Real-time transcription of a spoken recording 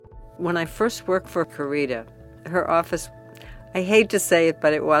When I first worked for Corita, her office, I hate to say it,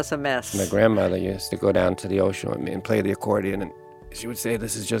 but it was a mess. My grandmother used to go down to the ocean with me and play the accordion, and she would say,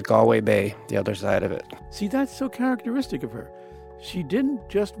 this is just Galway Bay, the other side of it. See, that's so characteristic of her. She didn't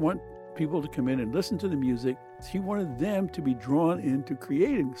just want people to come in and listen to the music. She wanted them to be drawn into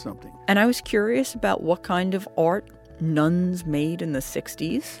creating something. And I was curious about what kind of art nuns made in the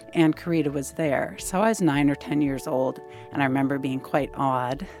 60s. And Corita was there. So I was 9 or 10 years old, and I remember being quite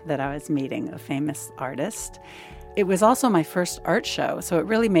awed that I was meeting a famous artist. It was also my first art show, so it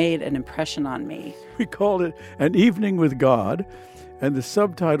really made an impression on me. We called it An Evening with God, and the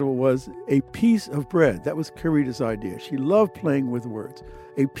subtitle was A Piece of Bread. That was Corita's idea. She loved playing with words.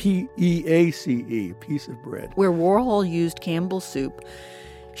 A P-E-A-C-E, piece of bread. Where Warhol used Campbell's soup,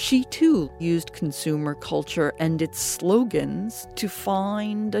 she too used consumer culture and its slogans to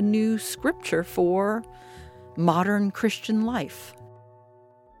find a new scripture for modern Christian life.